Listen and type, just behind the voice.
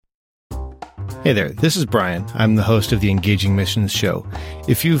Hey there, this is Brian. I'm the host of the Engaging Missions Show.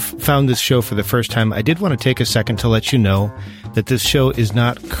 If you've found this show for the first time, I did want to take a second to let you know that this show is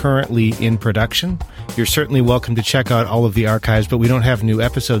not currently in production. You're certainly welcome to check out all of the archives, but we don't have new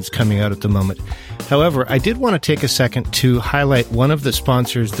episodes coming out at the moment. However, I did want to take a second to highlight one of the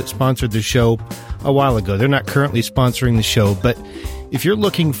sponsors that sponsored the show a while ago. They're not currently sponsoring the show, but if you're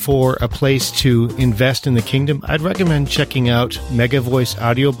looking for a place to invest in the kingdom, I'd recommend checking out Megavoice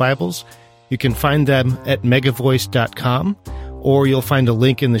Audio Bibles. You can find them at megavoice.com, or you'll find a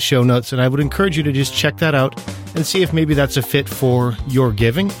link in the show notes, and I would encourage you to just check that out and see if maybe that's a fit for your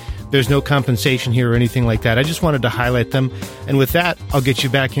giving. There's no compensation here or anything like that. I just wanted to highlight them, and with that, I'll get you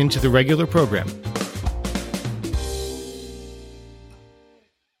back into the regular program.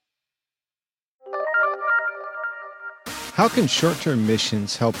 How can short-term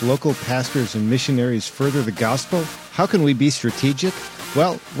missions help local pastors and missionaries further the gospel? How can we be strategic?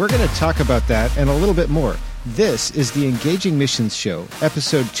 Well, we're going to talk about that and a little bit more. This is the Engaging Missions Show,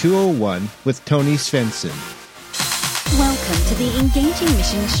 episode 201 with Tony Svensson. Welcome to the Engaging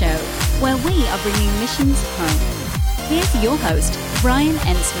Missions Show, where we are bringing missions home. Here's your host, Brian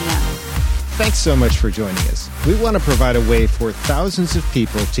Ensminger. Thanks so much for joining us. We want to provide a way for thousands of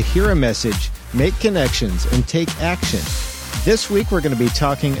people to hear a message, make connections, and take action. This week, we're going to be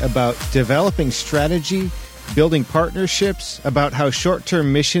talking about developing strategy, building partnerships, about how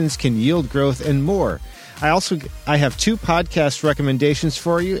short-term missions can yield growth, and more. I have two podcast recommendations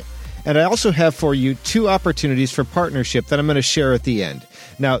for you, and I also have for you two opportunities for partnership that I'm going to share at the end.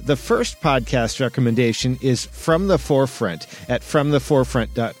 Now, the first podcast recommendation is From the Forefront at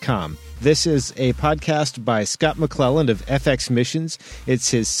FromTheForefront.com. This is a podcast by Scott McClelland of FX Missions. It's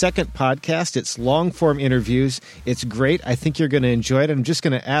his second podcast. It's long-form interviews. It's great. I think you're going to enjoy it. I'm just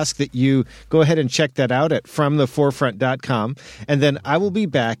going to ask that you go ahead and check that out at FromTheForefront.com. And then I will be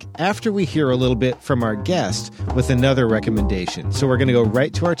back after we hear a little bit from our guest with another recommendation. So we're going to go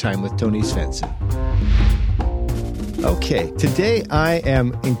right to our time with Tony Svensson. Okay, today I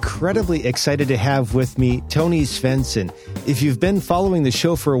am incredibly excited to have with me Tony Svensson. If you've been following the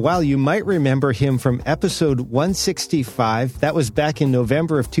show for a while, you might remember him from episode 165. That was back in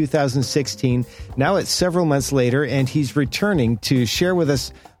November of 2016. Now it's several months later, and he's returning to share with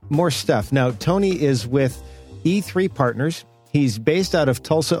us more stuff. Now, Tony is with E3 Partners. He's based out of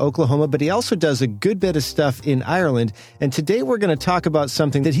Tulsa, Oklahoma, but he also does a good bit of stuff in Ireland. And today we're going to talk about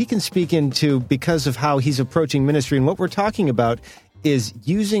something that he can speak into because of how he's approaching ministry. And what we're talking about is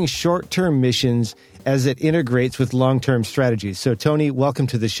using short-term missions as it integrates with long-term strategies. So, Tony, welcome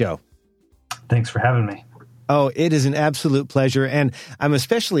to the show. Thanks for having me. Oh, it is an absolute pleasure. And I'm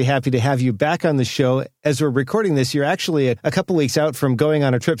especially happy to have you back on the show. As we're recording this, you're actually a couple weeks out from going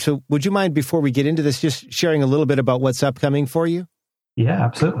on a trip. So would you mind, before we get into this, just sharing a little bit about what's upcoming for you? Yeah,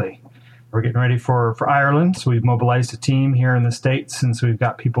 absolutely. We're getting ready for Ireland. So we've mobilized a team here in the States. And so we've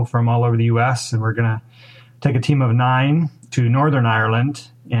got people from all over the U.S. And we're going to take a team of 9 to Northern Ireland.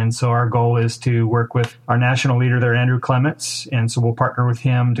 And so our goal is to work with our national leader there, Andrew Clements. And so we'll partner with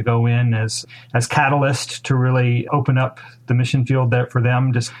him to go in as catalyst to really open up the mission field there for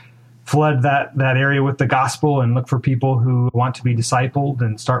them, just flood that area with the gospel and look for people who want to be discipled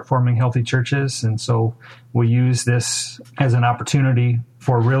and start forming healthy churches. And so we'll use this as an opportunity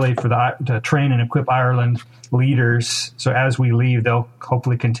to train and equip Ireland leaders. So as we leave, they'll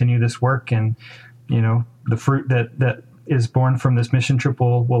hopefully continue this work, and, the fruit that is born from this mission trip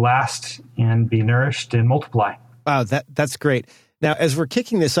will last and be nourished and multiply. Wow, that's great. Now, as we're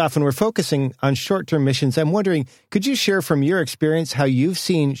kicking this off and we're focusing on short-term missions, I'm wondering, could you share from your experience how you've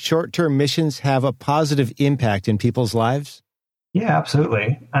seen short-term missions have a positive impact in people's lives? Yeah,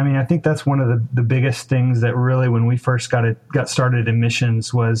 absolutely. I mean, I think that's one of the biggest things that really, when we first got started in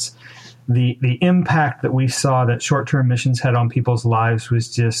missions, was the impact that we saw that short-term missions had on people's lives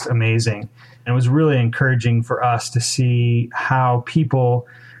was just amazing. And it was really encouraging for us to see how people,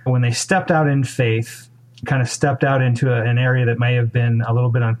 when they stepped out in faith, kind of stepped out into an area that may have been a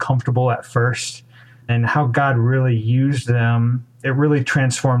little bit uncomfortable at first, and how God really used them. It really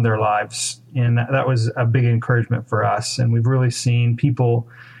transformed their lives. And that was a big encouragement for us. And we've really seen people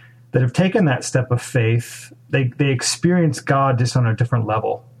that have taken that step of faith, they experience God just on a different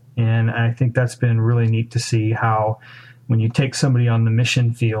level. And I think that's been really neat to see how when you take somebody on the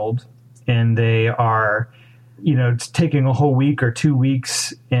mission field and they are, it's taking a whole week or 2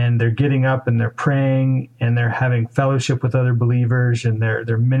 weeks, and they're getting up and they're praying and they're having fellowship with other believers, and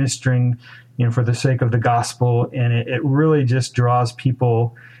they're ministering, for the sake of the gospel. And it really just draws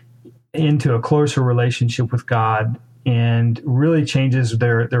people into a closer relationship with God and really changes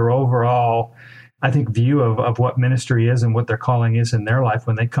their overall I think, view of what ministry is and what their calling is in their life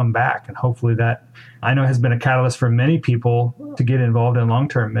when they come back. And hopefully that, I know, has been a catalyst for many people to get involved in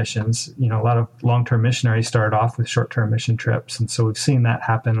long-term missions. A lot of long-term missionaries started off with short-term mission trips. And so we've seen that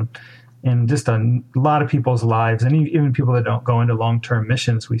happen in just a lot of people's lives. And even people that don't go into long-term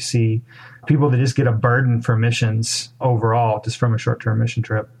missions, we see people that just get a burden for missions overall, just from a short-term mission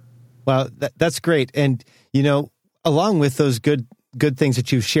trip. Well, that's great. And, along with those good things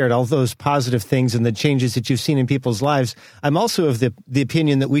that you've shared, all those positive things and the changes that you've seen in people's lives, I'm also of the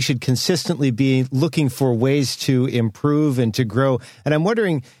opinion that we should consistently be looking for ways to improve and to grow. And I'm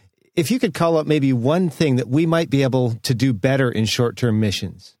wondering if you could call out maybe one thing that we might be able to do better in short-term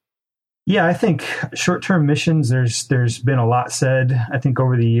missions. Yeah, I think short-term missions, there's been a lot said, I think,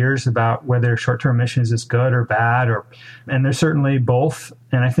 over the years about whether short-term missions is good or bad, and there's certainly both.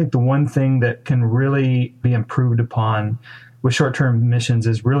 And I think the one thing that can really be improved upon with short-term missions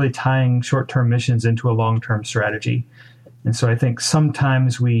is really tying short-term missions into a long-term strategy. And so I think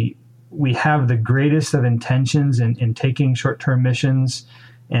sometimes we have the greatest of intentions in taking short-term missions,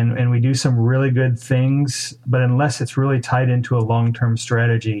 and we do some really good things, but unless it's really tied into a long-term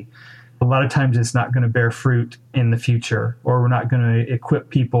strategy, a lot of times it's not going to bear fruit in the future, or we're not going to equip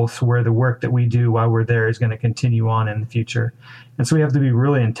people to where the work that we do while we're there is going to continue on in the future. And so we have to be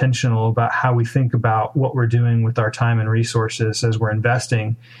really intentional about how we think about what we're doing with our time and resources as we're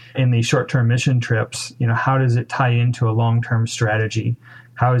investing in these short-term mission trips. How does it tie into a long-term strategy?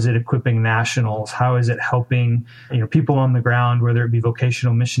 How is it equipping nationals? How is it helping people on the ground, whether it be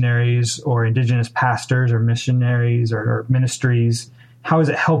vocational missionaries or indigenous pastors or missionaries or ministries? How is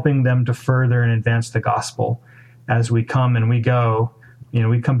it helping them to further and advance the gospel as we come and we go?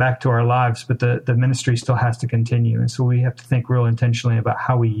 We come back to our lives, but the ministry still has to continue. And so we have to think real intentionally about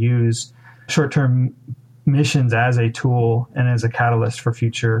how we use short-term missions as a tool and as a catalyst for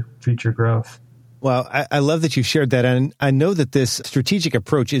future growth. Well, I love that you shared that. And I know that this strategic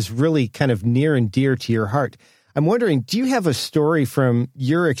approach is really kind of near and dear to your heart. I'm wondering, do you have a story from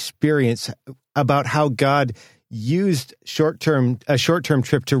your experience about how God used a short-term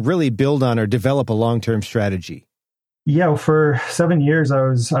trip to really build on or develop a long-term strategy? Yeah, for 7 years, I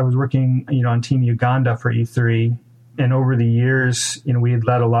was working, on Team Uganda for E3. And over the years, we had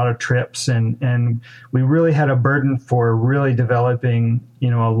led a lot of trips, and we really had a burden for really developing,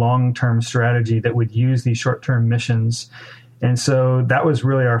 a long-term strategy that would use these short-term missions. And so that was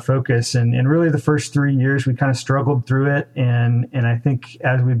really our focus. And really the first 3 years, we kind of struggled through it. And I think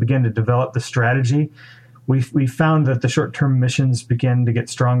as we began to develop the strategy, we found that the short-term missions began to get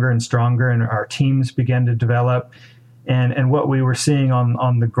stronger and stronger, and our teams began to develop. And what we were seeing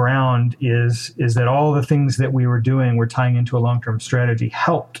on the ground is that all the things that we were doing were tying into a long-term strategy,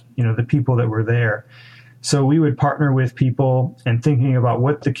 helped, the people that were there. So we would partner with people and thinking about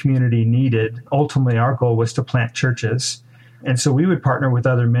what the community needed. Ultimately, our goal was to plant churches. And so we would partner with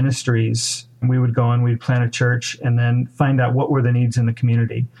other ministries, and we would go and we'd plant a church and then find out what were the needs in the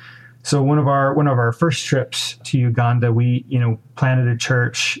community. So one of our first trips to Uganda, we, planted a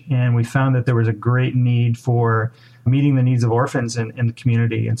church, and we found that there was a great need for meeting the needs of orphans in the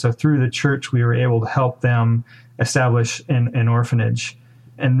community. And so through the church, we were able to help them establish an orphanage.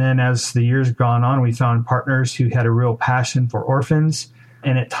 And then as the years gone on, we found partners who had a real passion for orphans,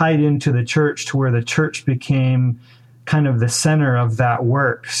 and it tied into the church to where the church became kind of the center of that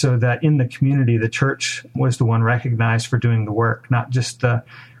work, so that in the community, the church was the one recognized for doing the work, not just the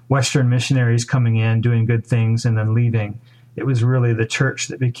Western missionaries coming in, doing good things, and then leaving. It was really the church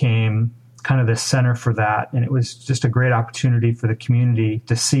that became kind of the center for that. And it was just a great opportunity for the community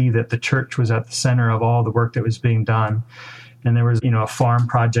to see that the church was at the center of all the work that was being done. And there was, a farm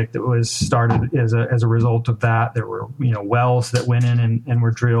project that was started as a result of that. There were, wells that went in and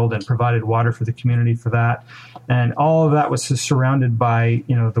were drilled and provided water for the community for that. And all of that was just surrounded by,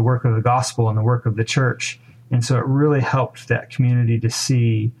 the work of the gospel and the work of the church. And so it really helped that community to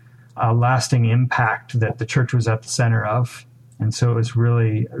see a lasting impact that the church was at the center of. And so it was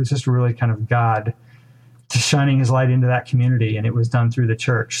just really kind of God just shining his light into that community, and it was done through the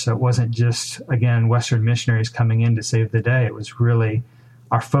church. So it wasn't just, again, Western missionaries coming in to save the day. It was really,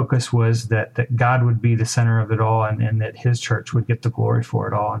 our focus was that God would be the center of it all, and that his church would get the glory for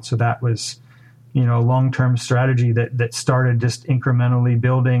it all. And so that was, a long-term strategy that started just incrementally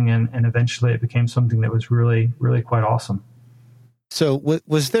building, and eventually it became something that was really, really quite awesome. So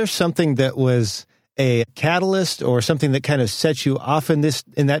was there something that was a catalyst or something that kind of set you off in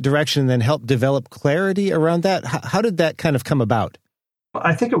that direction and then helped develop clarity around that? How did that kind of come about?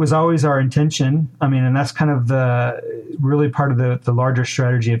 I think it was always our intention. And that's kind of the really part of the larger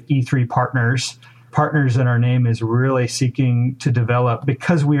strategy of E3 Partners. Partners in Our Name is really seeking to develop,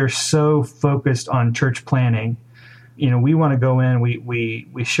 because we are so focused on church planning. We want to go in,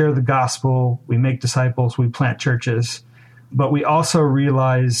 we share the gospel, we make disciples, we plant churches, but we also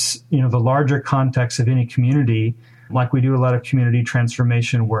realize, the larger context of any community, like we do a lot of community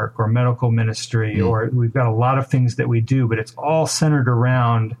transformation work or medical ministry, or we've got a lot of things that we do, but it's all centered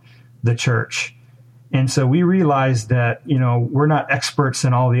around the church. And so we realized that, we're not experts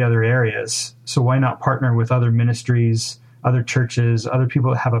in all the other areas. So why not partner with other ministries, other churches, other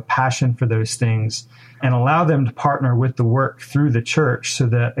people that have a passion for those things, and allow them to partner with the work through the church, so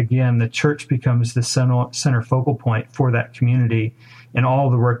that, again, the church becomes the center focal point for that community and all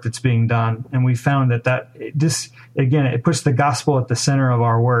the work that's being done. And we found that it puts the gospel at the center of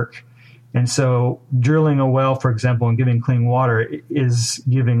our work. And so drilling a well, for example, and giving clean water is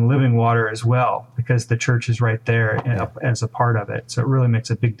giving living water as well, because the church is right there as a part of it. So it really makes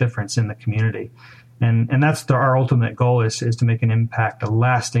a big difference in the community. And that's our ultimate goal is to make an impact, a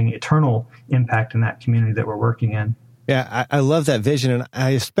lasting, eternal impact in that community that we're working in. Yeah, I love that vision, and I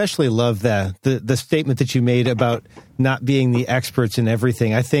especially love the statement that you made about not being the experts in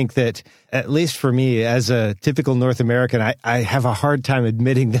everything. I think that, at least for me, as a typical North American, I have a hard time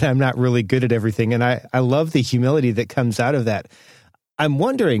admitting that I'm not really good at everything, and I love the humility that comes out of that. I'm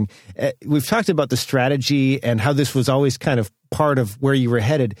wondering, we've talked about the strategy and how this was always kind of part of where you were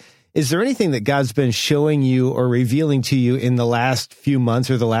headed. Is there anything that God's been showing you or revealing to you in the last few months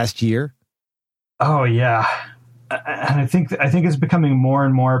or the last year? Oh, yeah. And I think it's becoming more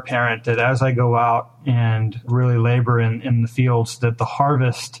and more apparent that as I go out and really labor in the fields, that the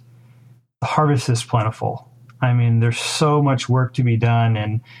harvest is plentiful. I mean, there's so much work to be done.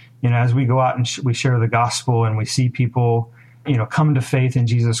 And, as we go out and we share the gospel and we see people, come to faith in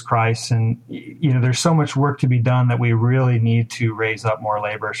Jesus Christ, and, there's so much work to be done that we really need to raise up more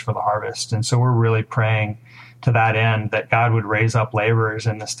laborers for the harvest. And so we're really praying to that end, that God would raise up laborers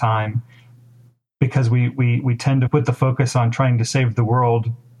in this time, because we tend to put the focus on trying to save the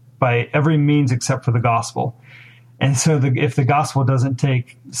world by every means except for the gospel. And so if the gospel doesn't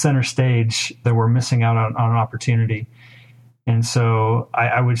take center stage, then we're missing out on an opportunity. And so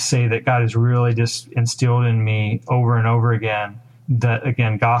I would say that God has really just instilled in me over and over again that,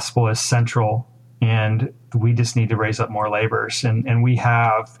 again, gospel is central, and we just need to raise up more laborers. And we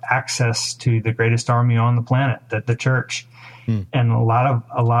have access to the greatest army on the planet, the church. And a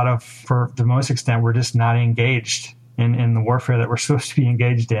lot of, for the most extent, we're just not engaged in the warfare that we're supposed to be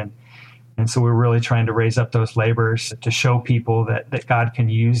engaged in. And so we're really trying to raise up those laborers to show people that God can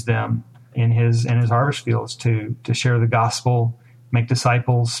use them in his harvest fields to share the gospel, make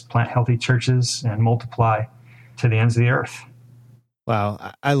disciples, plant healthy churches, and multiply to the ends of the earth.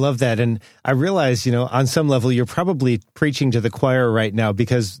 Wow, I love that. And I realize, on some level, you're probably preaching to the choir right now,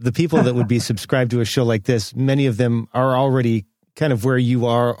 because the people that would be subscribed to a show like this, many of them are already kind of where you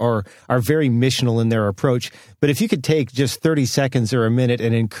are or are very missional in their approach. But if you could take just 30 seconds or a minute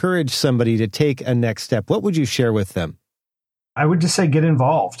and encourage somebody to take a next step, what would you share with them? I would just say get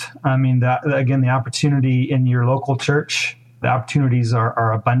involved. I mean, the opportunity in your local church, the opportunities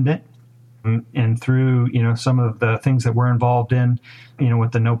are abundant. And through, some of the things that we're involved in,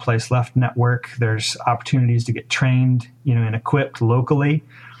 with the No Place Left network, there's opportunities to get trained, and equipped locally.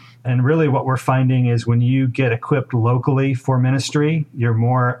 And really what we're finding is when you get equipped locally for ministry, you're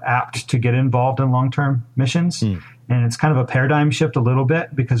more apt to get involved in long-term missions. And it's kind of a paradigm shift a little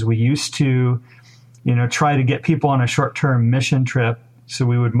bit, because we used to, try to get people on a short-term mission trip. So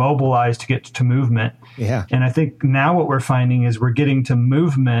we would mobilize to get to movement. Yeah. And I think now what we're finding is we're getting to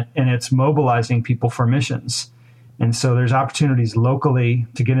movement, and it's mobilizing people for missions. And so there's opportunities locally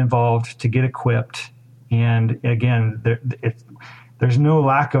to get involved, to get equipped. And again, there's no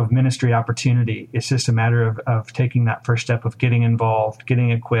lack of ministry opportunity. It's just a matter of taking that first step of getting involved,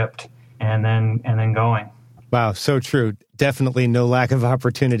 getting equipped, and then going. Wow, so true. Definitely no lack of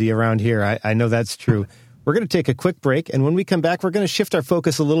opportunity around here. I know that's true. We're going to take a quick break, and when we come back, we're going to shift our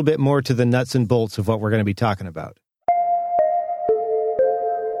focus a little bit more to the nuts and bolts of what we're going to be talking about.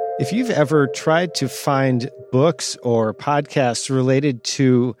 If you've ever tried to find books or podcasts related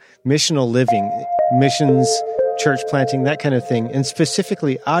to missional living, missions, church planting, that kind of thing, and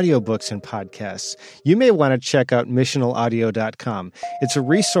specifically audiobooks and podcasts, you may want to check out missionalaudio.com. It's a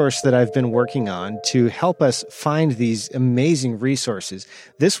resource that I've been working on to help us find these amazing resources.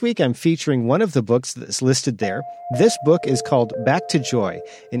 This week, I'm featuring one of the books that's listed there. This book is called Back to Joy,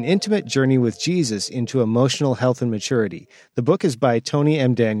 An Intimate Journey with Jesus into Emotional Health and Maturity. The book is by Toni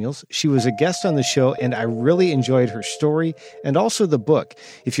M. Daniels. She was a guest on the show, and I really enjoyed her story and also the book.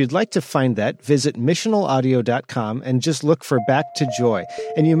 If you'd like to find that, visit missionalaudio.com. missionalaudio.com and just look for Back to Joy.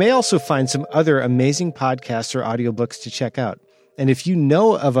 And you may also find some other amazing podcasts or audiobooks to check out. And if you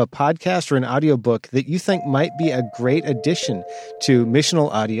know of a podcast or an audiobook that you think might be a great addition to Missional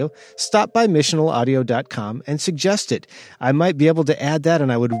Audio, stop by missionalaudio.com and suggest it. I might be able to add that,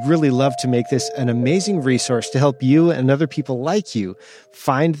 and I would really love to make this an amazing resource to help you and other people like you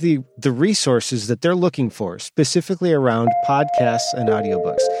find the resources that they're looking for, specifically around podcasts and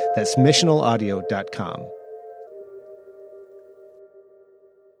audiobooks. That's missionalaudio.com.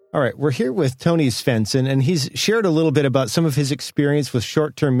 All right, we're here with Tony Svensson, and he's shared a little bit about some of his experience with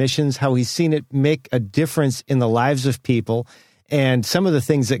short-term missions, how he's seen it make a difference in the lives of people, and some of the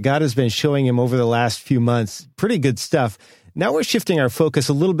things that God has been showing him over the last few months. Pretty good stuff. Now we're shifting our focus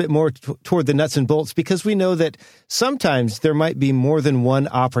a little bit more toward the nuts and bolts, because we know that sometimes there might be more than one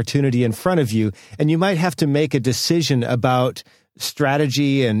opportunity in front of you, and you might have to make a decision about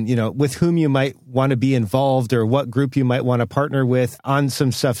strategy and, with whom you might want to be involved or what group you might want to partner with on some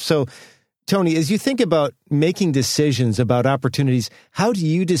stuff. So, Tony, as you think about making decisions about opportunities, how do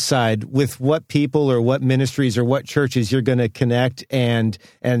you decide with what people or what ministries or what churches you're going to connect and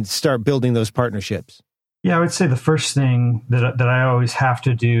start building those partnerships? Yeah, I would say the first thing that I always have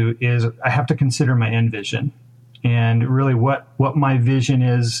to do is I have to consider my end vision. And really what my vision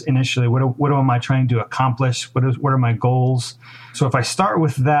is initially, what am I trying to accomplish? What are my goals? So if I start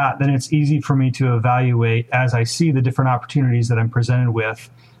with that, then it's easy for me to evaluate as I see the different opportunities that I'm presented with.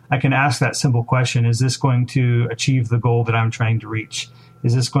 I can ask that simple question: is this going to achieve the goal that I'm trying to reach?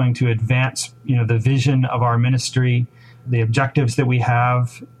 Is this going to advance, the vision of our ministry, the objectives that we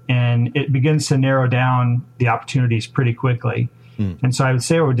have? And it begins to narrow down the opportunities pretty quickly. And so I would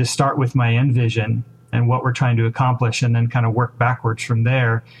say I would just start with my end vision and what we're trying to accomplish, and then kind of work backwards from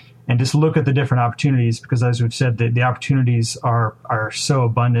there and just look at the different opportunities, because as we've said, the opportunities are so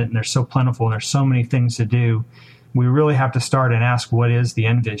abundant and they're so plentiful and there's so many things to do. We really have to start and ask, what is the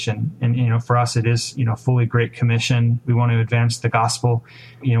end vision? And, for us, it is, fully Great Commission. We want to advance the gospel.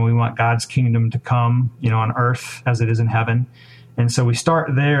 We want God's kingdom to come, on earth as it is in heaven. And so we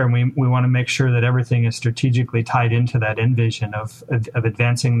start there, and we want to make sure that everything is strategically tied into that end vision of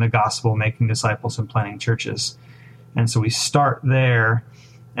advancing the gospel, making disciples, and planting churches. And so we start there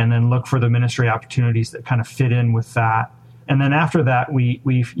and then look for the ministry opportunities that kind of fit in with that. And then after that, we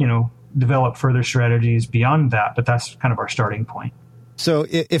develop further strategies beyond that, but that's kind of our starting point. So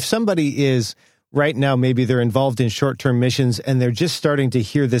if somebody is right now, maybe they're involved in short-term missions and they're just starting to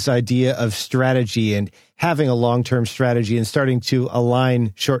hear this idea of strategy and having a long-term strategy and starting to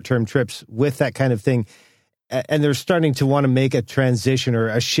align short-term trips with that kind of thing, and they're starting to want to make a transition or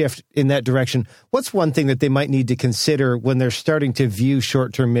a shift in that direction, what's one thing that they might need to consider when they're starting to view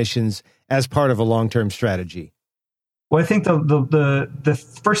short-term missions as part of a long-term strategy? Well, I think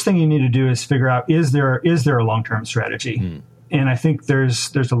the first thing you need to do is figure out, is there a long-term strategy? And I think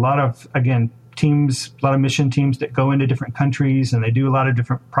there's a lot of, again, teams, a lot of mission teams that go into different countries and they do a lot of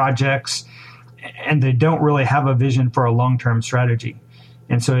different projects, and they don't really have a vision for a long-term strategy.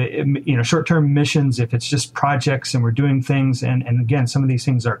 And so, short-term missions, if it's just projects and we're doing things, and again, some of these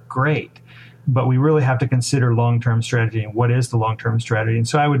things are great, but we really have to consider long-term strategy and what is the long-term strategy. And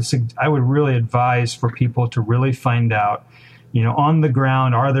so I would really advise for people to really find out, on the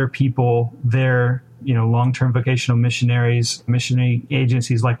ground, are there people there, long-term vocational missionaries, missionary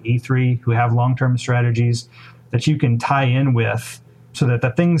agencies like E3 who have long-term strategies that you can tie in with, so that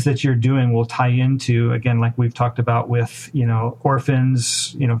the things that you're doing will tie into, again, like we've talked about with,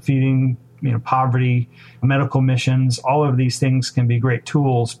 orphans, feeding, poverty, medical missions. All of these things can be great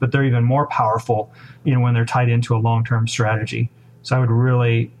tools, but they're even more powerful, when they're tied into a long-term strategy. So I would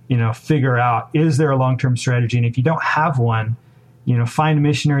really, figure out, is there a long-term strategy? And if you don't have one, find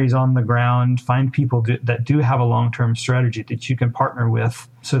missionaries on the ground, find people that do have a long-term strategy that you can partner with,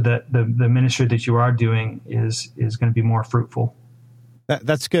 so that the ministry that you are doing is going to be more fruitful.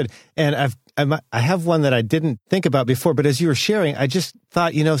 That's good. And I have one that I didn't think about before, but as you were sharing, I just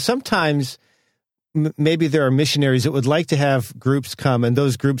thought, sometimes maybe there are missionaries that would like to have groups come, and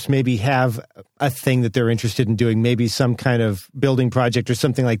those groups maybe have a thing that they're interested in doing, maybe some kind of building project or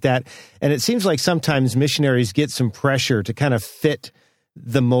something like that. And it seems like sometimes missionaries get some pressure to kind of fit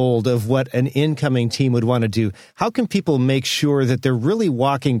the mold of what an incoming team would want to do. How can people make sure that they're really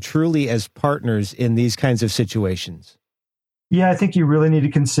walking truly as partners in these kinds of situations? Yeah, I think you really need to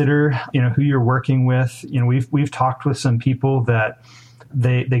consider, who you're working with. We've talked with some people that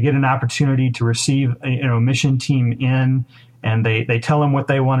they get an opportunity to receive a mission team in, and they tell them what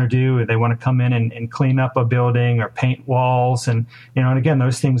they want to do. They want to come in and clean up a building or paint walls. And again,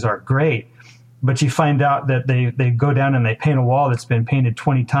 those things are great. but you find out that they go down and they paint a wall that's been painted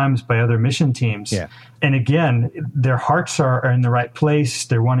 20 times by other mission teams. Yeah. And again, their hearts are in the right place.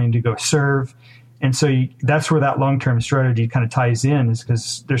 They're wanting to go serve. And so that's where that long-term strategy kind of ties in, is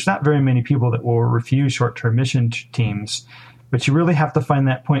because there's not very many people that will refuse short-term mission teams, but you really have to find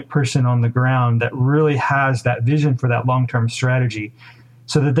that point person on the ground that really has that vision for that long-term strategy,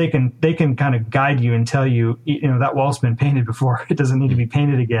 so that they can kind of guide you and tell you, that wall's been painted before. It doesn't need to be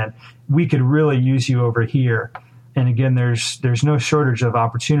painted again. We could really use you over here. And again, there's no shortage of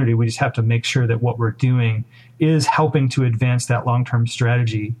opportunity. We just have to make sure that what we're doing is helping to advance that long-term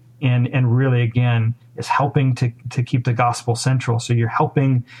strategy, and really, again, is helping to keep the gospel central. So you're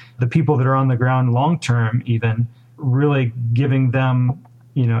helping the people that are on the ground long-term, even really giving them,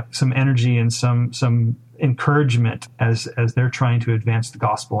 some energy and some encouragement as they're trying to advance the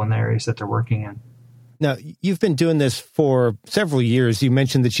gospel in the areas that they're working in. Now, you've been doing this for several years. You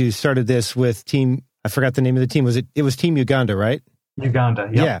mentioned that you started this with I forgot the name of the team. It was Team Uganda, right? Uganda,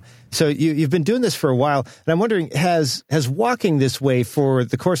 yep. Yeah. So you've been doing this for a while, and I'm wondering, has walking this way for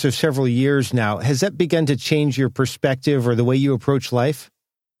the course of several years now, has that begun to change your perspective or the way you approach life?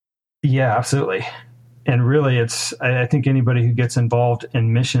 Yeah, absolutely. And really, I think anybody who gets involved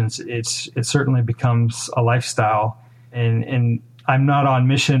in missions, it certainly becomes a lifestyle. And I'm not on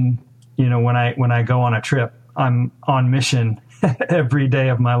mission, when I go on a trip. I'm on mission every day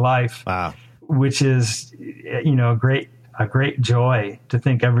of my life. Wow. Which is, a great joy to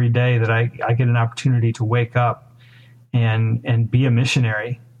think every day that I get an opportunity to wake up and be a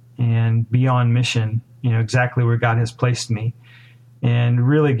missionary and be on mission, exactly where God has placed me. And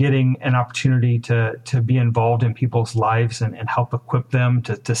really getting an opportunity to be involved in people's lives and help equip them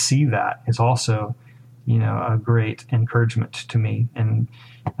to see that is also, a great encouragement to me. And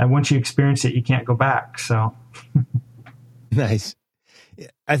once you experience it, you can't go back. So nice.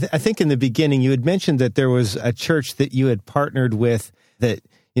 I think in the beginning you had mentioned that there was a church that you had partnered with that,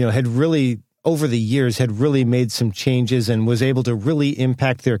 had really, over the years, had really made some changes and was able to really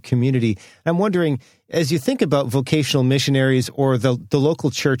impact their community. I'm wondering, as you think about vocational missionaries or the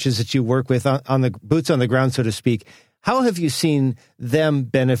local churches that you work with on the boots on the ground, so to speak, how have you seen them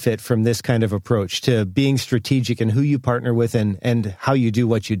benefit from this kind of approach to being strategic in who you partner with and how you do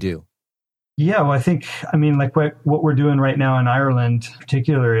what you do? Yeah, well, like what we're doing right now in Ireland in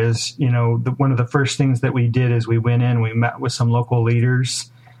particular is, one of the first things that we did is we went in, we met with some local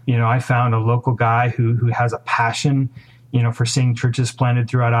leaders. I found a local guy who has a passion, for seeing churches planted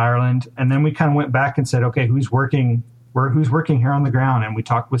throughout Ireland. And then we kind of went back and said, okay, who's working here on the ground? And we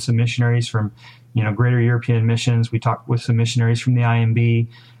talked with some missionaries from, Greater European Missions. We talked with some missionaries from the IMB.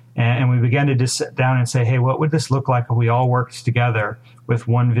 And we began to just sit down and say, hey, what would this look like if we all worked together with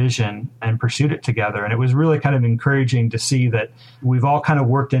one vision and pursued it together? And it was really kind of encouraging to see that we've all kind of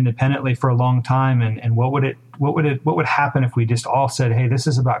worked independently for a long time. And what would happen if we just all said, hey, this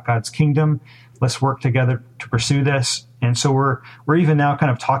is about God's kingdom. Let's work together to pursue this. And so we're even now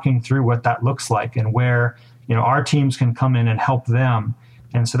kind of talking through what that looks like and where, our teams can come in and help them.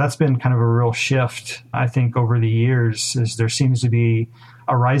 And so that's been kind of a real shift, I think, over the years, as there seems to be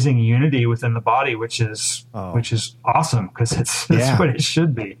a rising unity within the body, which is awesome, because that's what it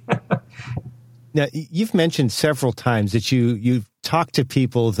should be. Now, you've mentioned several times that you've talked to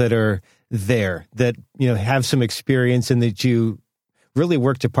people that are there, that have some experience, and that you really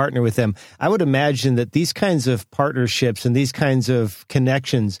work to partner with them. I would imagine that these kinds of partnerships and these kinds of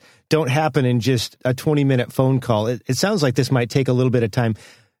connections don't happen in just a 20-minute phone call. It sounds like this might take a little bit of time.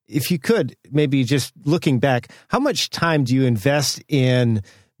 If you could, maybe just looking back, how much time do you invest in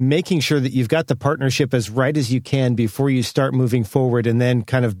making sure that you've got the partnership as right as you can before you start moving forward, and then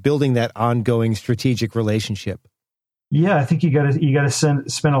kind of building that ongoing strategic relationship? Yeah, I think you got to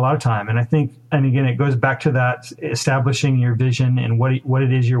spend a lot of time. And I think, and again, it goes back to that establishing your vision and what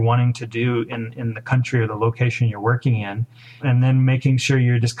it is you're wanting to do in the country or the location you're working in. And then making sure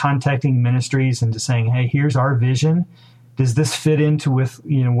you're just contacting ministries and just saying, hey, here's our vision. Does this fit into with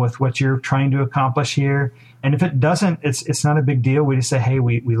what you're trying to accomplish here? And if it doesn't, it's not a big deal. We just say, hey,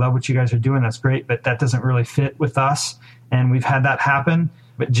 we love what you guys are doing. That's great, but that doesn't really fit with us. And we've had that happen.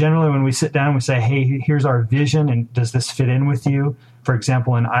 But generally, when we sit down, we say, hey, here's our vision, and does this fit in with you? For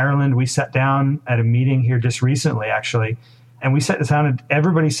example, in Ireland, we sat down at a meeting here just recently, actually, and we sat down and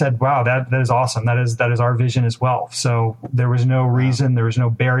everybody said, wow, that is awesome. That is our vision as well. So there was no reason, there was no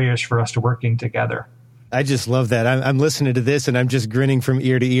barriers for us to working together. I just love that. I'm listening to this and I'm just grinning from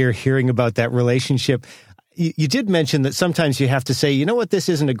ear to ear hearing about that relationship. You did mention that sometimes you have to say, you know what, this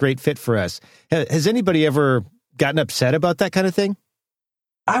isn't a great fit for us. Has anybody ever gotten upset about that kind of thing?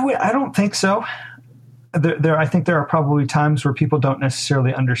 I don't think so. I think there are probably times where people don't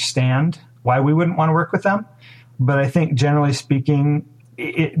necessarily understand why we wouldn't want to work with them. But I think generally speaking,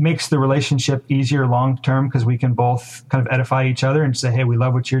 it makes the relationship easier long-term because we can both kind of edify each other and say, hey, we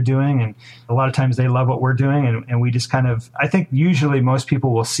love what you're doing. And a lot of times they love what we're doing. And we just kind of, I think usually most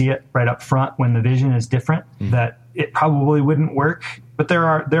people will see it right up front when the vision is different, that it probably wouldn't work. But there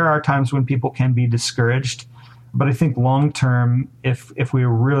are times when people can be discouraged. But I think long-term, if we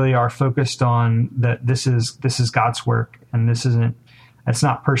really are focused on that this is God's work and it's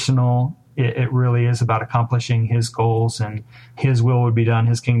not personal, it really is about accomplishing his goals, and his will would be done,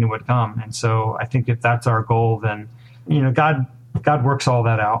 his kingdom would come. And so I think if that's our goal, then, God works all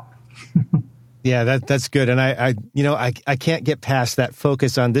that out. Yeah, that's good. And I can't get past that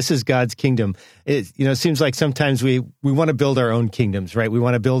focus on this is God's kingdom. It seems like sometimes we want to build our own kingdoms, right? We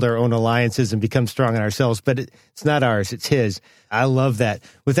want to build our own alliances and become strong in ourselves, but it's not ours, it's his. I love that.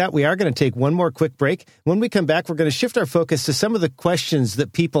 With that, we are going to take one more quick break. When we come back, we're going to shift our focus to some of the questions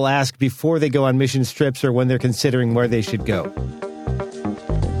that people ask before they go on mission trips or when they're considering where they should go.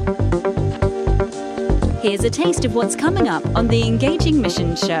 Here's a taste of what's coming up on the Engaging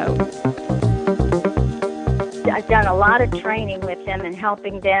Missions Show. I've done a lot of training with them and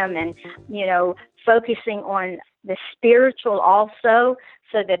helping them and, focusing on the spiritual also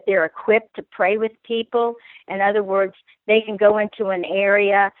so that they're equipped to pray with people. In other words, they can go into an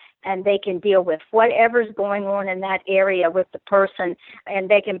area and they can deal with whatever's going on in that area with the person, and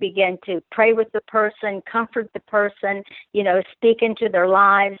they can begin to pray with the person, comfort the person, speak into their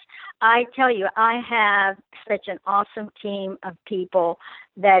lives. I tell you, I have such an awesome team of people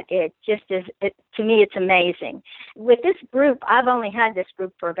that it just is, to me, it's amazing. With this group, I've only had this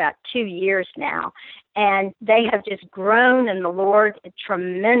group for about 2 years now, and they have just grown in the Lord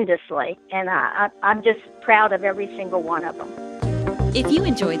tremendously, and I'm just proud of every single one of them. If you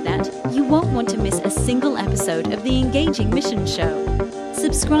enjoyed that, you won't want to miss a single episode of the Engaging Missions Show.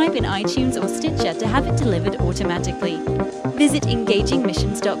 Subscribe in iTunes or Stitcher to have it delivered automatically. Visit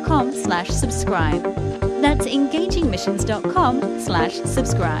engagingmissions.com/subscribe. That's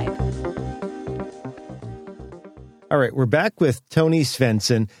engagingmissions.com/subscribe. All right, we're back with Tony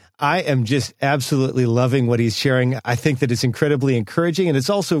Svensson. I am just absolutely loving what he's sharing. I think that it's incredibly encouraging, and it's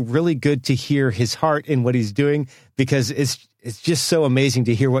also really good to hear his heart in what he's doing, because it's just so amazing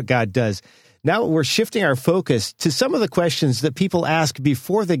to hear what God does. Now we're shifting our focus to some of the questions that people ask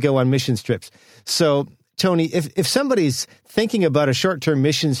before they go on missions trips. So, Tony, if somebody's thinking about a short-term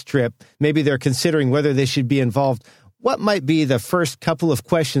missions trip, maybe they're considering whether they should be involved, what might be the first couple of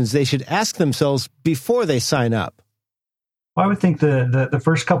questions they should ask themselves before they sign up? Well, I would think the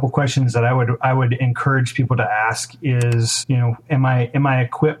first couple questions that I would encourage people to ask is, am I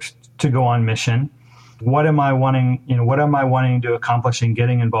equipped to go on mission? What am I wanting to accomplish in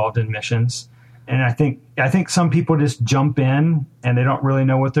getting involved in missions? And I think some people just jump in and they don't really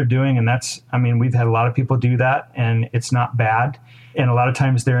know what they're doing. And we've had a lot of people do that, and it's not bad. And a lot of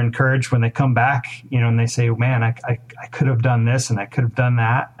times they're encouraged when they come back, and they say, man, I could have done this and I could have done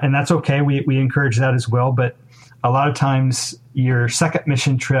that. And that's okay. We encourage that as well. But a lot of times your second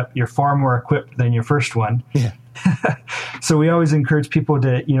mission trip, you're far more equipped than your first one. Yeah. So we always encourage people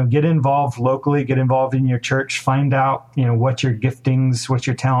to, get involved locally, get involved in your church, find out, what your giftings, what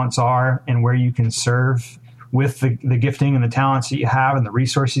your talents are, and where you can serve with the gifting and the talents that you have and the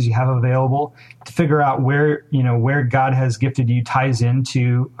resources you have available, to figure out where God has gifted you ties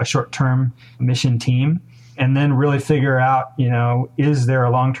into a short-term mission team. And then really figure out, is there a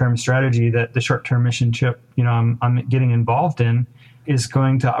long-term strategy that the short-term mission trip, I'm getting involved in is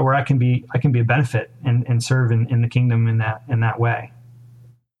going to, where I can be a benefit and serve in the kingdom in that way.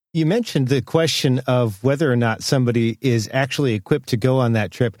 You mentioned the question of whether or not somebody is actually equipped to go on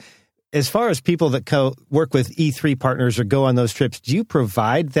that trip. As far as people that work with E3 partners or go on those trips, do you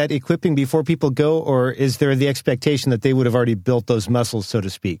provide that equipping before people go, or is there the expectation that they would have already built those muscles, so to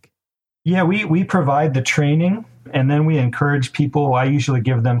speak? Yeah, we provide the training, and then we encourage people. I usually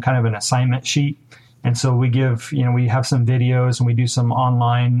give them kind of an assignment sheet. And so we we have some videos and we do some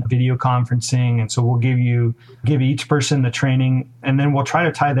online video conferencing. And so we'll give each person the training, and then we'll try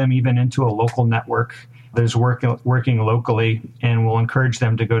to tie them even into a local network that is working locally. And we'll encourage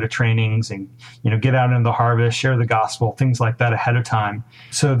them to go to trainings and, get out into the harvest, share the gospel, things like that ahead of time.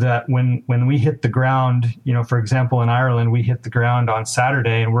 So that when we hit the ground, for example, in Ireland, we hit the ground on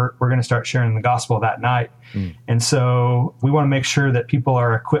Saturday and we're going to start sharing the gospel that night. And so we want to make sure that people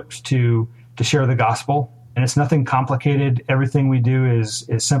are equipped to share the gospel. And it's nothing complicated. Everything we do is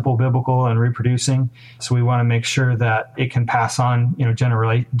simple, biblical, and reproducing. So we want to make sure that it can pass on,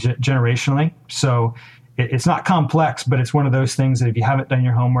 generationally. So it's not complex, but it's one of those things that if you haven't done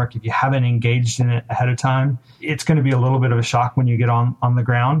your homework, if you haven't engaged in it ahead of time, it's going to be a little bit of a shock when you get on the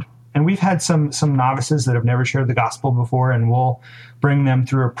ground. And we've had some novices that have never shared the gospel before, and we'll bring them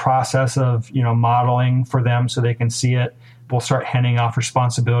through a process of, modeling for them so they can see it. We'll start handing off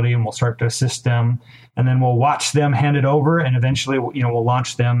responsibility, and we'll start to assist them. And then we'll watch them hand it over, and eventually, we'll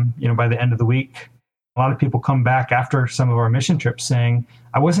launch them, by the end of the week. A lot of people come back after some of our mission trips saying,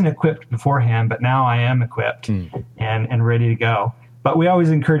 I wasn't equipped beforehand, but now I am equipped and ready to go. But we always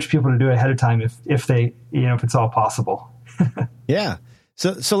encourage people to do it ahead of time if they, if it's all possible. Yeah.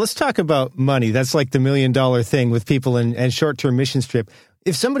 So let's talk about money. That's like the $1 million thing with people and short-term missions trip.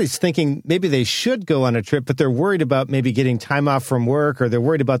 If somebody's thinking maybe they should go on a trip, but they're worried about maybe getting time off from work, or they're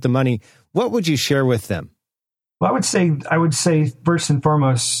worried about the money, what would you share with them? Well, I would say first and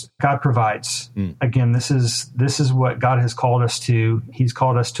foremost, God provides. Again, this is what God has called us to. He's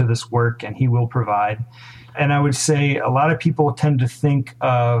called us to this work, and He will provide. And I would say a lot of people tend to think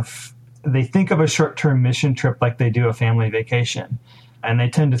of a short-term mission trip like they do a family vacation. And they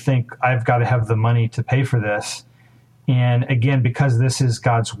tend to think, I've got to have the money to pay for this. And again, because this is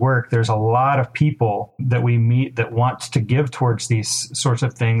God's work, there's a lot of people that we meet that want to give towards these sorts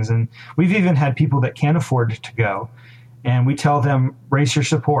of things. And we've even had people that can't afford to go. And we tell them, raise your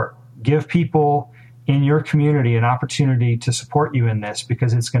support. Give people in your community an opportunity to support you in this,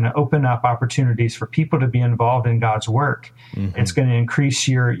 because it's going to open up opportunities for people to be involved in God's work. It's going to increase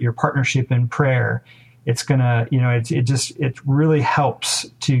your partnership in prayer. It's going to, it really helps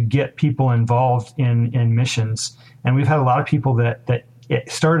to get people involved in missions. And we've had a lot of people that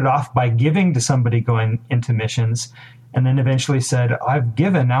it started off by giving to somebody going into missions, and then eventually said, I've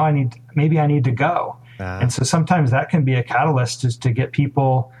given, now I need to go. And so sometimes that can be a catalyst just to get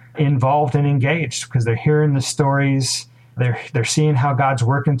people involved and engaged, because they're hearing the stories, they're seeing how God's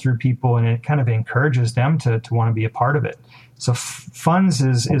working through people, and it kind of encourages them to want to be a part of it. So funds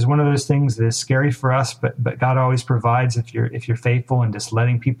is one of those things that is scary for us, but God always provides if you're faithful and just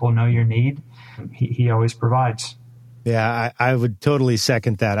letting people know your need. He always provides. Yeah, I would totally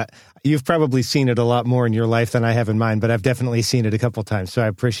second that. You've probably seen it a lot more in your life than I have in mine, but I've definitely seen it a couple times, so I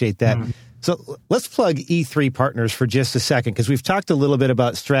appreciate that. So let's plug E3 Partners for just a second, because we've talked a little bit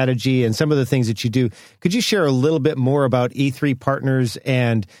about strategy and some of the things that you do. Could you share a little bit more about E3 Partners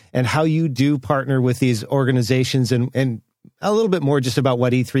and how you do partner with these organizations, and a little bit more just about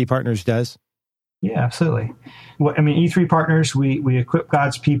what E3 Partners does? Yeah, absolutely. Well, E3 Partners, we equip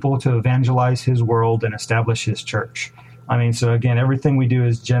God's people to evangelize His world and establish His church. So again, everything we do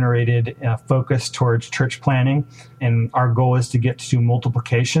is generated, focused towards church planning, and our goal is to get to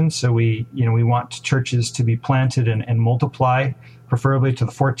multiplication. So we want churches to be planted and multiply, preferably to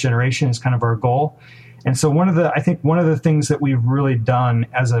the fourth generation is kind of our goal. And so one of the things that we've really done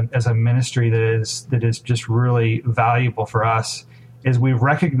as a ministry that is just really valuable for us is we've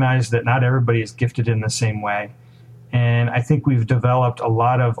recognized that not everybody is gifted in the same way. And I think we've developed a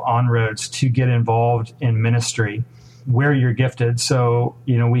lot of on-roads to get involved in ministry where you're gifted. So,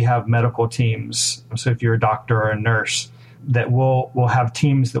 we have medical teams. So if you're a doctor or a nurse, that we'll have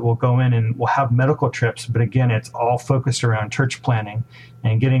teams that will go in and we'll have medical trips. But again, it's all focused around church planning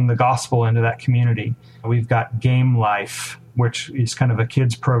and getting the gospel into that community. We've got Game Life, which is kind of a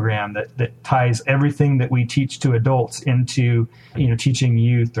kids program that ties everything that we teach to adults into, teaching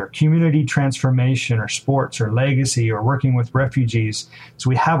youth, or community transformation, or sports, or legacy, or working with refugees. So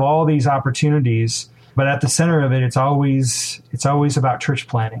we have all these opportunities, but at the center of it, it's always about church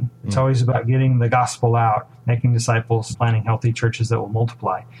planning. It's always about getting the gospel out, making disciples, planting healthy churches that will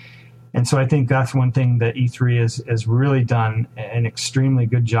multiply. And so I think that's one thing that E3 has really done an extremely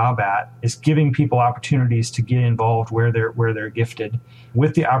good job at, is giving people opportunities to get involved where they're gifted,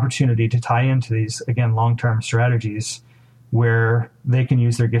 with the opportunity to tie into these, again, long-term strategies where they can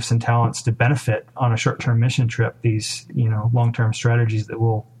use their gifts and talents to benefit on a short-term mission trip, these, long-term strategies that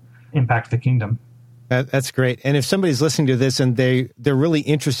will impact the kingdom. That's great. And if somebody's listening to this and they're really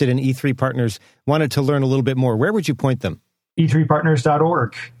interested in E3 Partners, wanted to learn a little bit more, where would you point them?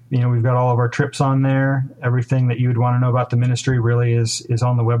 E3partners.org. We've got all of our trips on there. Everything that you would want to know about the ministry really is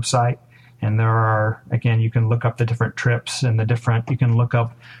on the website. And there are, again, you can look up the different trips and you can look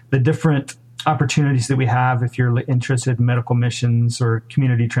up the different opportunities that we have if you're interested in medical missions or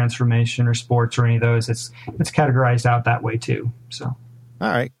community transformation or sports or any of those. It's categorized out that way too. So, all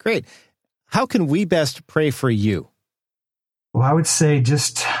right, great. How can we best pray for you? Well, I would say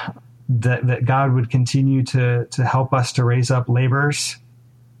just that God would continue to help us to raise up laborers,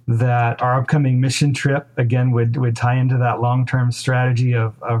 that our upcoming mission trip, again, would tie into that long-term strategy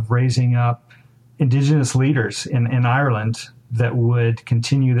of raising up Indigenous leaders in Ireland that would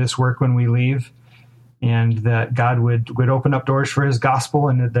continue this work when we leave, and that God would open up doors for His gospel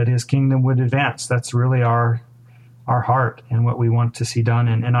and that His kingdom would advance. That's really our our heart and what we want to see done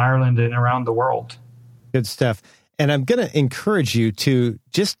in Ireland and around the world. Good stuff. And I'm going to encourage you to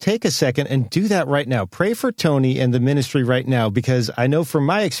just take a second and do that right now. Pray for Tony and the ministry right now, because I know from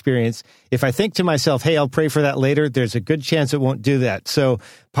my experience, if I think to myself, hey, I'll pray for that later, there's a good chance it won't do that. So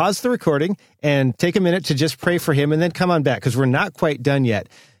pause the recording and take a minute to just pray for him and then come on back, because we're not quite done yet.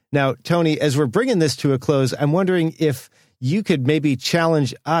 Now, Tony, as we're bringing this to a close, I'm wondering if you could maybe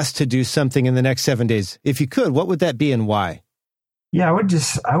challenge us to do something in the next 7 days. If you could, what would that be and why? Yeah, I would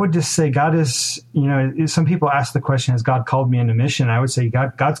just say God is, some people ask the question, has God called me into mission? I would say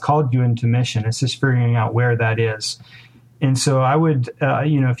God's called you into mission. It's just figuring out where that is. And so I would,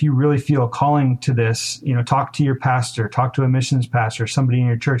 if you really feel a calling to this, talk to your pastor, talk to a missions pastor, somebody in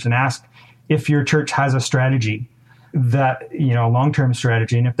your church, and ask if your church has a strategy that, a long-term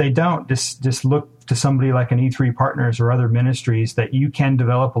strategy. And if they don't, just look to somebody like an E3 Partners or other ministries that you can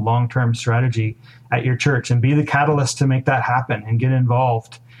develop a long-term strategy at your church and be the catalyst to make that happen and get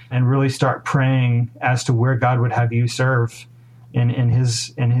involved and really start praying as to where God would have you serve in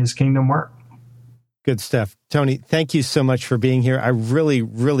his kingdom work. Good stuff. Tony, thank you so much for being here. I really,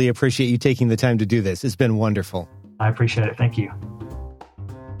 really appreciate you taking the time to do this. It's been wonderful. I appreciate it. Thank you.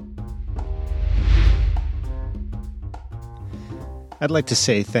 I'd like to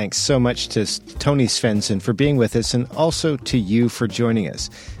say thanks so much to Tony Svensson for being with us, and also to you for joining us.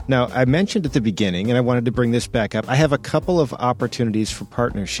 Now, I mentioned at the beginning, and I wanted to bring this back up, I have a couple of opportunities for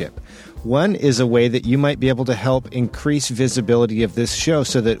partnership. One is a way that you might be able to help increase visibility of this show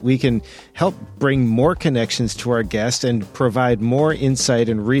so that we can help bring more connections to our guests and provide more insight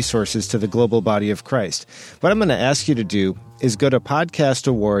and resources to the global body of Christ. What I'm going to ask you to do is go to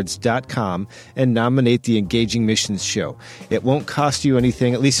podcastawards.com and nominate the Engaging Missions Show. It won't cost you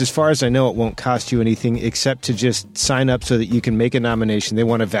anything, at least as far as I know, it won't cost you anything except to just sign up so that you can make a nomination. They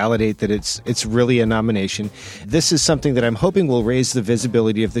want to validate that it's really a nomination. This is something that I'm hoping will raise the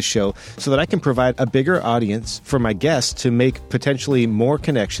visibility of the show so that I can provide a bigger audience for my guests to make potentially more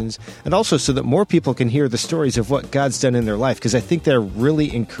connections, and also so that more people can hear the stories of what God's done in their life, because I think they're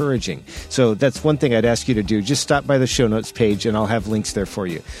really encouraging. So that's one thing I'd ask you to do. Just stop by the show notes page and I'll have links there for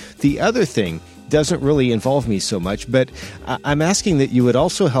you. The other thing doesn't really involve me so much, but I'm asking that you would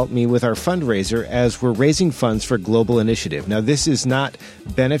also help me with our fundraiser as we're raising funds for Global Initiative. Now, this is not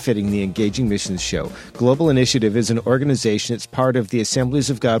benefiting the Engaging Missions Show. Global Initiative is an organization. It's part of the Assemblies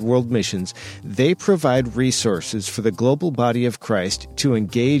of God World Missions. They provide resources for the global body of Christ to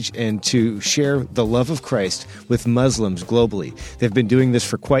engage and to share the love of Christ with Muslims globally. They've been doing this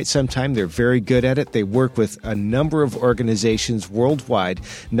for quite some time. They're very good at it. They work with a number of organizations worldwide,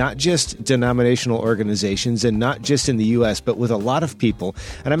 not just denominational organizations and not just in the U.S., but with a lot of people.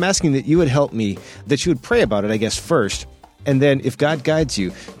 And I'm asking that you would help me, that you would pray about it, I guess, first. And then if God guides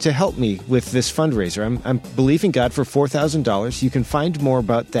you, to help me with this fundraiser. I'm believing God for $4,000. You can find more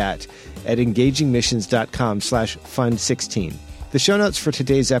about that at engagingmissions.com/fund16. The show notes for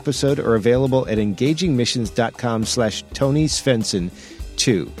today's episode are available at engagingmissions.com/Tony Svensson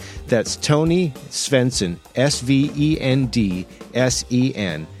 2. That's Tony Svensson, SVENDSEN,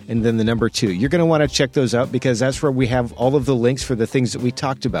 and then the number 2. You're going to want to check those out because that's where we have all of the links for the things that we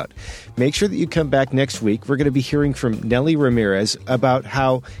talked about. Make sure that you come back next week. We're going to be hearing from Nellie Ramirez about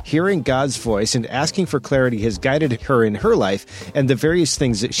how hearing God's voice and asking for clarity has guided her in her life and the various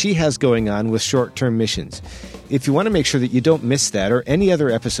things that she has going on with short-term missions. If you want to make sure that you don't miss that or any other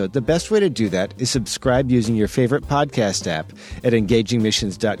episode, the best way to do that is subscribe using your favorite podcast app at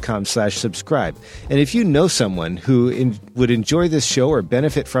engagingmissions.com/subscribe. And if you know someone who would enjoy this show or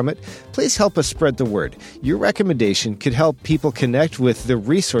benefit from it, please help us spread the word. Your recommendation could help people connect with the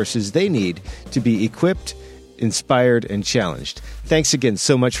resources they need to be equipped, inspired, and challenged. Thanks again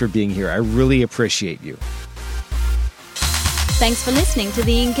so much for being here. I really appreciate you. Thanks for listening to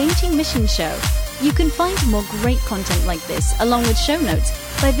the Engaging Missions Show. You can find more great content like this, along with show notes,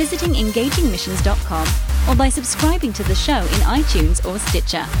 by visiting engagingmissions.com or by subscribing to the show in iTunes or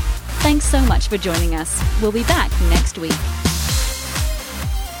Stitcher. Thanks so much for joining us. We'll be back next week.